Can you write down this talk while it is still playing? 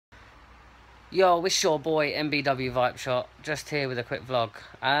Yo, it's your boy MBW Vibe Shot, just here with a quick vlog.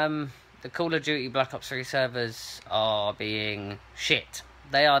 The Call of Duty Black Ops 3 servers are being shit.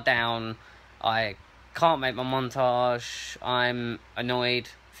 They are down. I can't make my montage. I'm annoyed,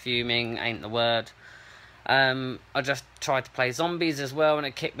 fuming ain't the word. I just tried to play zombies as well and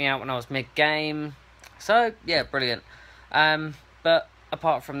it kicked me out when I was mid-game. So, yeah, brilliant. But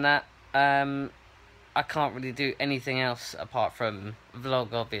apart from that, I can't really do anything else apart from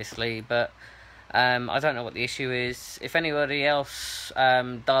vlog, obviously, but I don't know what the issue is. If anybody else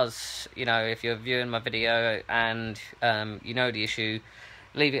does, if you're viewing my video and you know the issue,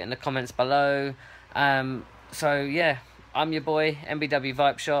 leave it in the comments below. So yeah, I'm your boy MBW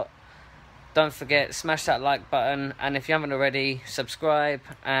Vibe Shot. Don't forget, smash that like button, and if you haven't already, subscribe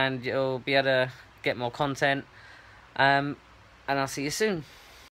and you'll be able to get more content. And I'll see you soon.